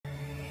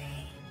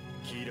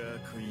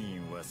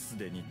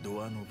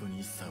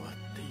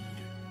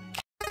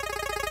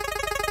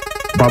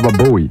Baba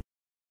Boy.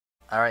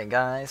 Alright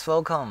guys,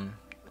 welcome.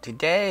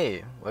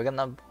 Today we're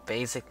gonna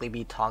basically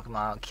be talking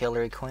about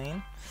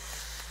Killerqueen.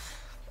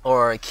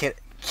 Or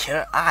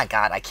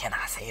God, I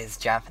cannot say his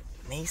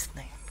Japanese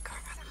name.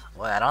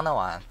 Well, I don't know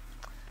why.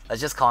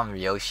 Let's just call him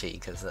Yoshi,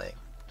 cause like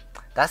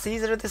that's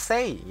easier to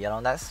say, you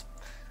know. That's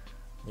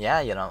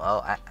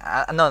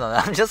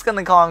no, I'm just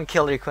gonna call him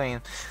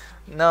Killerqueen.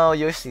 No,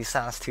 Yoshi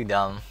sounds too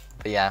dumb.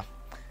 But yeah.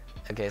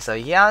 Okay, so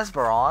he has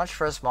Barrage,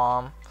 First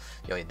Bomb.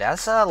 Yo,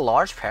 that's a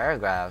large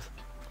paragraph.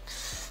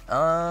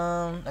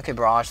 Okay,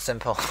 Barrage,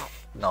 simple.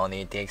 No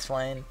need to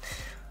explain.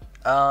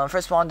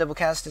 First Bomb, double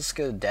cast is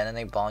good.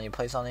 Detonate bomb you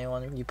place on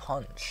anyone you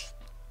punch.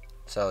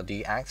 So, do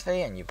you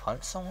activate and you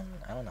punch someone?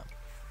 I don't know.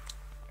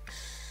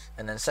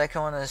 And then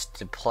second one is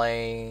to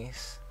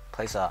place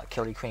a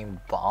Killerqueen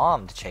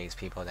bomb to chase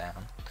people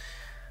down.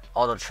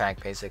 Auto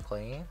track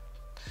basically.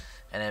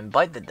 And then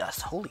bite the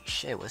dust. Holy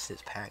shit, what's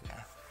this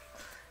paragraph?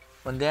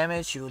 When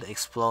damaged, you would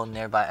explode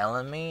nearby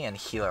enemy and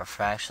heal a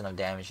fraction of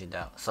damage you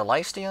dealt. So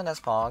lifesteal, that's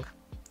Pog.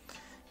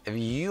 If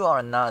you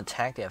are not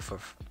attacked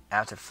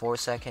after 4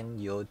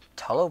 seconds, you'll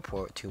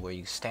teleport to where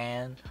you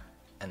stand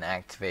and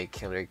activate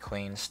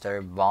Killerqueen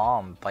Stir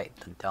Bomb, bite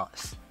the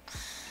dust.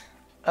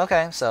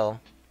 Okay, so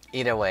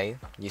either way,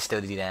 you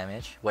still do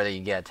damage, whether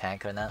you get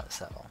attacked or not,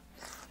 so.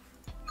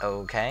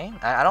 Okay,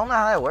 I don't know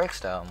how it works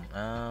though.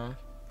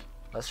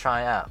 Let's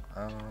try it out.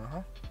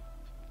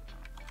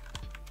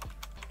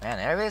 Man,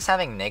 everybody's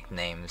having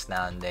nicknames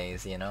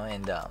nowadays, you know,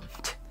 in the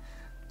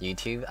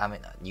YouTube,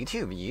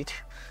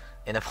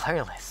 in the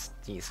playlist.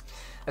 Jeez.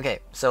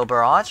 Okay, so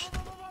Barrage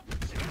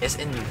is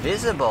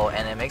invisible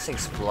and it makes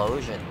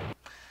explosion.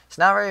 It's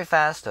not very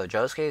fast though.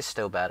 Josuke is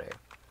still better.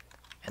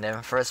 And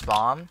then First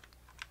Bomb,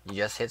 you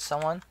just hit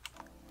someone.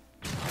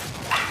 You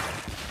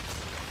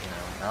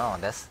know, oh,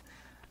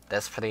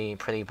 that's pretty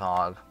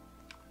Pog.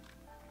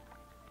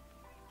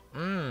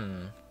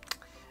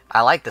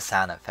 I like the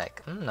sound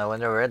effect. I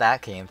wonder where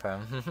that came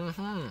from.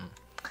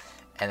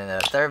 And then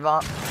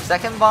the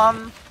second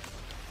bomb.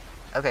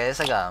 Okay, it's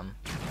like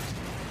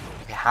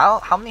okay,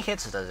 how many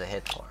hits does it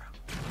hit for?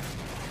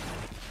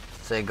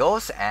 So it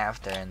goes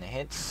after and it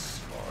hits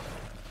for.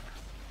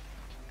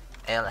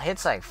 It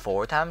hits like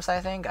 4 times, I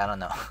think. I don't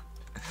know.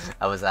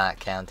 I was not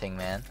counting,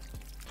 man.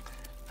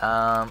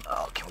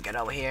 Oh, can we get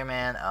over here,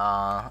 man?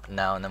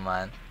 No, never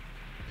mind.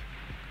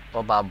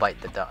 What about bite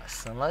the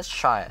dust? And let's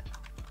try it.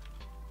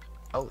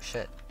 Oh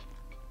shit.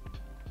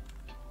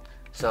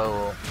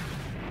 So,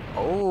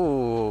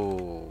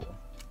 oh.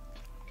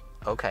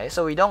 Okay,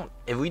 so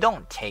if we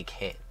don't take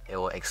hit, it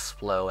will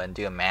explode and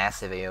do a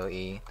massive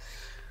AoE.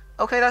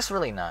 Okay, that's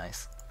really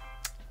nice.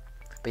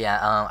 But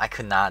yeah, I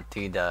could not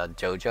do the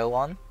JoJo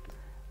one.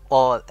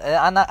 Well,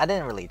 I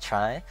didn't really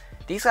try.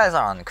 These guys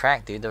are on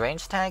crack, dude. The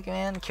range attack,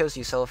 man, kills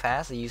you so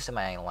fast. I used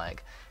my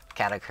like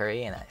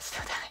Katakuri and I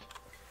still died.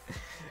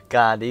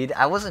 God, dude,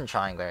 I wasn't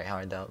trying very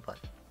hard though, but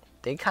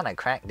they kind of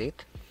cracked, dude.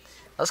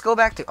 Let's go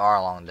back to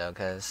Arlong though,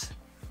 cause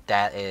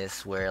that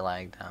is where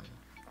like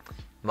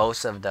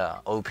most of the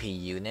OP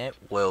unit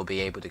will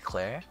be able to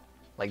clear.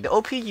 Like the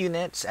OP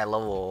units at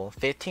level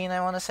 15, I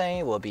want to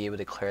say, will be able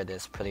to clear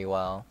this pretty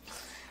well.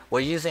 We're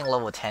using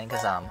level 10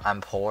 cause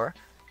I'm poor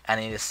and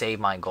I need to save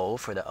my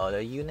gold for the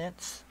other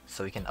units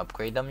so we can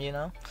upgrade them, you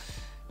know.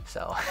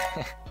 So,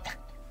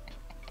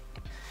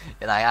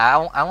 and I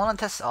want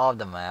to test all of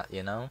them out,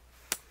 you know,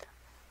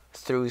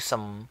 through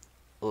some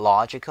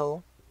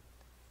logical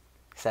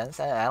sense,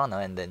 I don't know,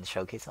 and then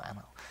showcase. I don't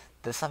know.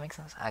 Does that make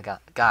sense?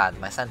 God,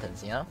 my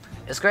sentence, you know,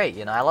 it's great,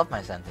 you know. I love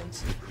my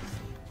sentence.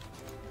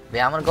 But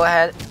yeah, I'm gonna go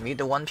ahead and mute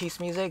the One Piece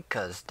music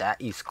because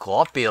that is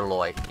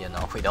copyright, you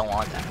know. We don't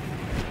want that.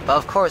 But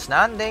of course,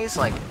 nowadays,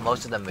 like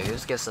most of the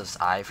moves gives us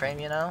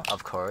iframe, you know.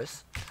 Of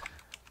course,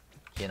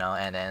 you know.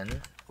 And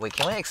then wait,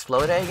 can we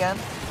explode it again?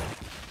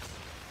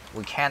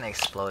 We can't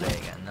explode it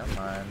again. Never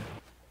mind.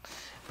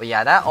 But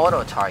yeah, that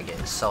auto target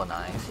is so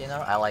nice, you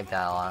know. I like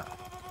that a lot.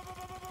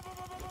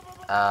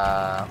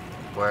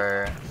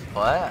 What?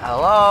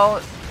 Hello?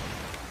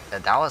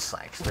 That was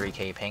like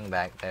 3k ping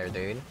back there,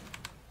 dude.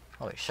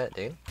 Holy shit,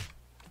 dude.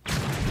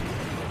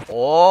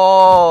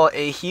 Oh,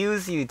 it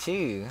heals you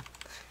too.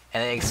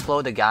 And it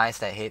explodes the guys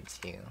that hit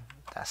you.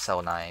 That's so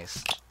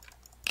nice.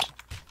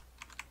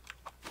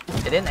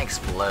 It didn't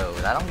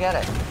explode. I don't get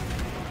it.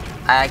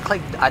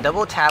 I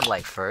double tap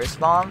like First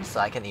Bomb so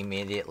I can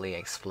immediately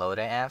explode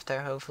it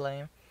after,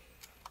 hopefully.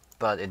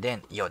 But it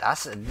didn't. Yo,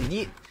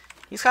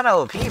 he's kind of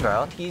OP,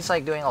 bro. He's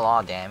like doing a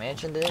lot of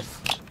damage in this.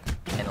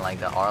 In like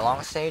the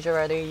Arlong stage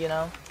already, you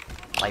know?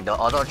 Like the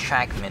auto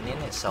track minion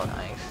is so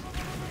nice.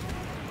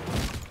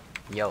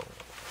 Yo,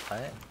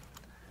 what?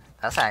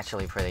 That's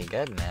actually pretty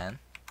good, man.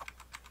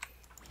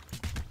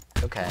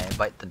 Okay,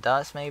 bite the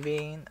dust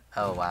maybe?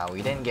 Oh wow,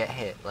 we didn't get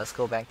hit. Let's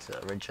go back to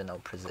the original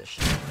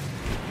position.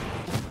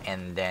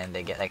 And then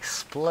they get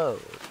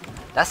explode.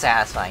 That's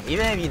satisfying.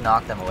 Even if you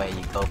knock them away,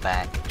 you go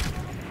back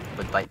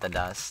with bite the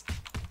dust.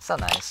 So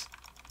nice.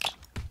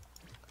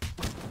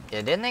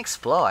 It didn't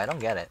explode, I don't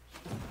get it.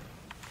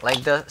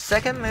 Like, the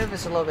second move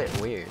is a little bit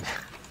weird.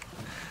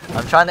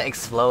 I'm trying to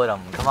explode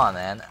him. Come on,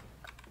 man.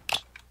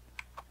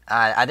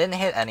 I didn't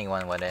hit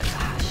anyone with it.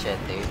 Ah, shit,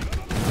 dude.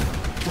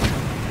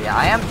 Yeah,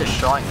 I am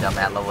destroying them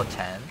at level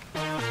 10.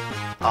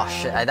 Oh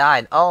shit, I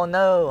died. Oh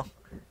no.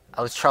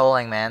 I was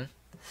trolling, man.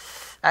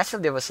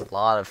 Actually, there was a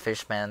lot of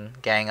fishmen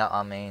gang up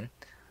on me.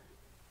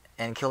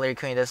 And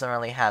Killerqueen doesn't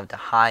really have the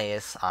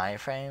highest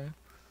iframe.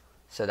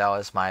 So that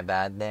was my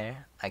bad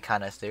there. I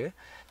kinda threw.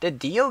 Did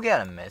Dio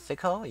get a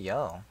mythical?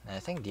 Yo, I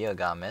think Dio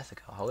got a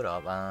mythical. Hold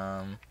up.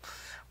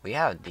 We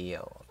have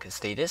Dio. Cause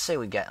they did say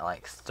we get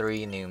like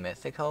 3 new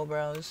mythical,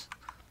 bros.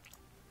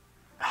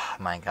 Oh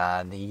my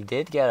god, he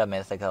did get a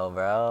mythical,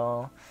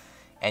 bro.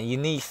 And you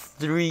need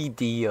 3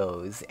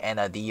 Dios and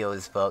a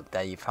Dio's book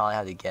that you probably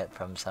have to get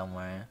from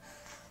somewhere.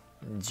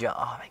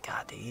 Oh my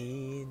god,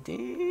 dude.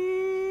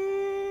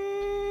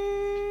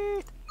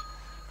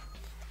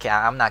 Okay,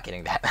 I'm not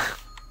getting that.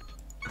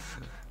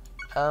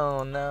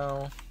 Oh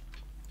no.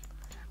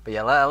 But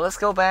yeah, let's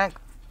go back.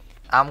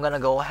 I'm gonna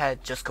go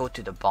ahead, just go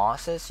to the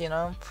bosses, you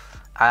know.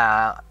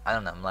 I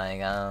don't know,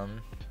 like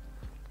I'm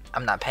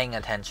not paying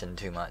attention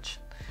too much.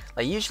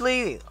 Like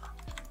usually,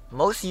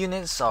 most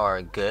units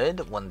are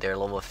good when they're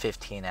level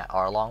 15 at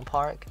Arlong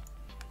Park.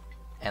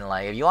 And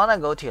like if you wanna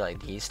go to like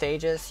these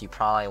stages, you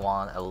probably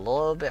want a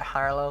little bit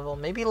higher level,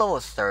 maybe level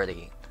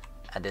 30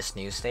 at this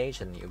new stage,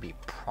 and you'll be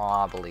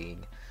probably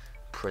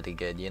pretty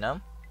good, you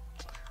know.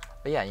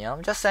 But yeah, you know,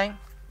 I'm just saying.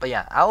 But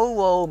yeah, I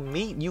will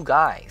meet you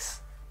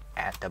guys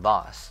at the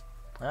boss.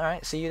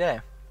 Alright, see you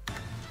there.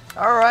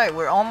 Alright,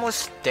 we're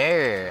almost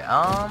there.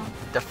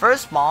 The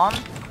first bomb,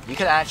 you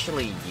could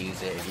actually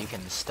use it if you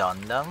can stun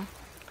them.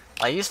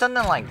 Like, you stun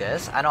them like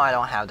this. I know I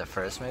don't have the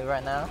first move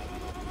right now,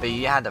 but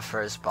you have the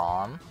first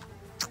bomb.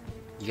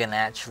 You can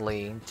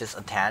actually just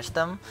attach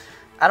them.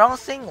 I don't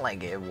think,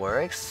 like, it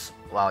works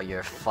while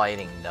you're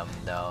fighting them,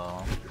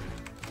 though.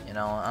 You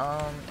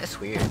know,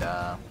 it's weird,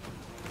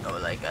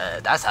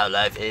 that's how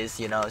life is,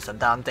 you know,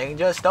 sometimes things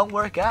just don't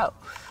work out,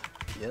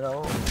 you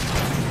know,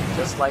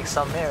 just like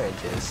some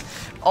marriages.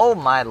 Oh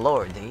my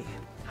lord,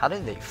 how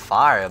did they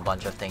fire a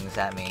bunch of things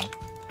at me?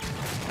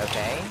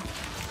 Okay,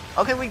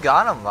 we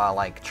got him while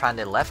like trying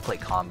to left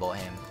click combo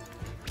him.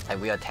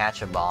 Like we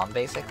attach a bomb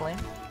basically,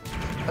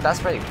 but that's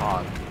pretty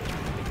fun.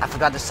 I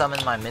forgot to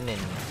summon my minion.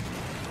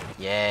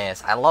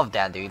 Yes, I love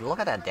that, dude. Look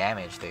at that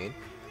damage, dude.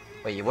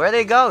 Wait, where'd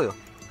they go?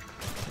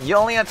 You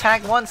only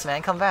attacked once,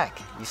 man. Come back.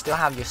 You still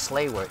have your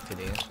slay work to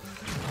do.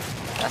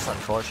 That's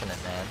unfortunate,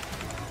 man.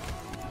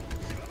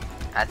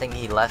 I think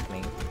he left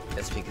me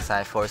just because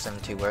I forced him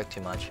to work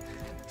too much.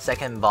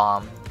 Second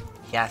bomb.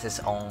 He has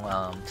his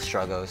own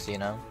struggles, you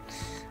know.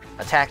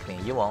 Attack me.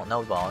 You won't.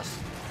 No boss.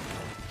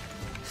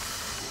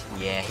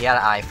 Yeah, he had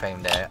an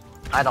iframe there.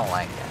 I don't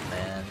like that,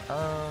 man.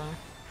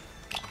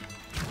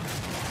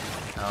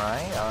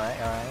 Alright.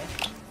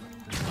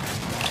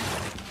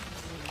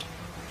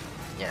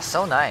 Yeah,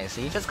 so nice.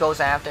 He just goes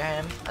after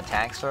him,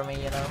 attacks for me,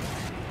 you know.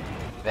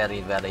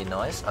 Very, very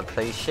nice.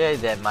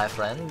 Appreciate that, my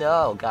friend.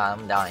 Oh god,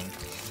 I'm dying.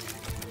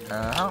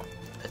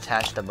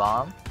 Attach the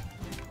bomb.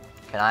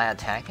 Can I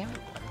attack him?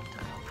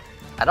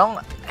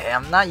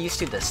 I'm not used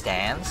to the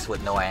stance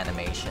with no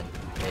animation.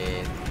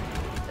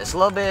 It's a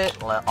little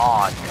bit like,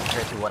 odd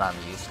compared to what I'm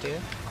used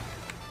to.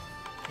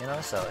 You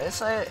know, so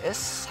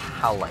it's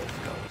how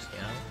life goes,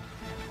 you know.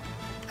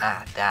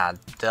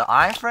 The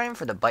iframe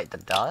for the bite the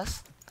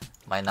dust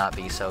might not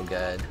be so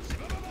good,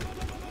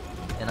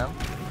 you know.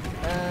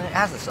 It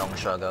has its own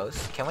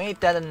struggles. Can we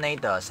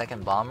detonate the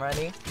second bomb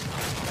already?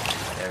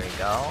 There we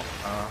go.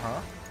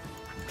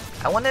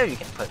 I wonder if you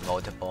can put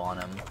multiple on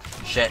him.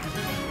 Shit.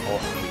 Oh,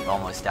 we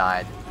almost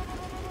died.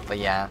 But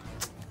yeah,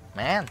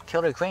 man,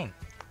 Killerqueen,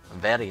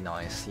 very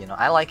nice. You know,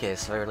 I like it.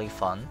 It's really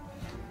fun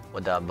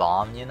with the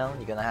bomb. You know,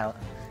 you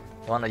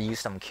want to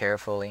use them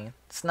carefully.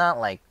 It's not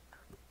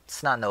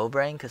no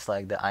brain because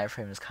like the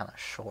iframe is kind of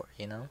short.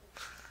 You know.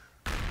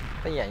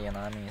 But yeah, you know,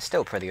 I mean, it's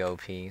still pretty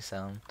OP,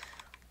 so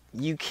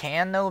you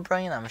can no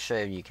brain. I'm sure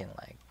if you can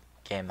like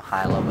get him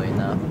high level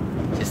enough,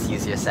 just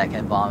use your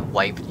second bomb,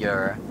 wipe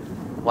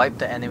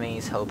the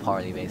enemy's whole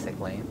party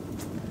basically.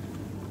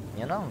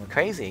 You know,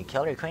 crazy,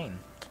 Killerqueen.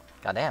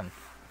 Goddamn.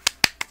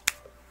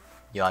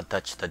 You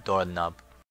untouched the doorknob.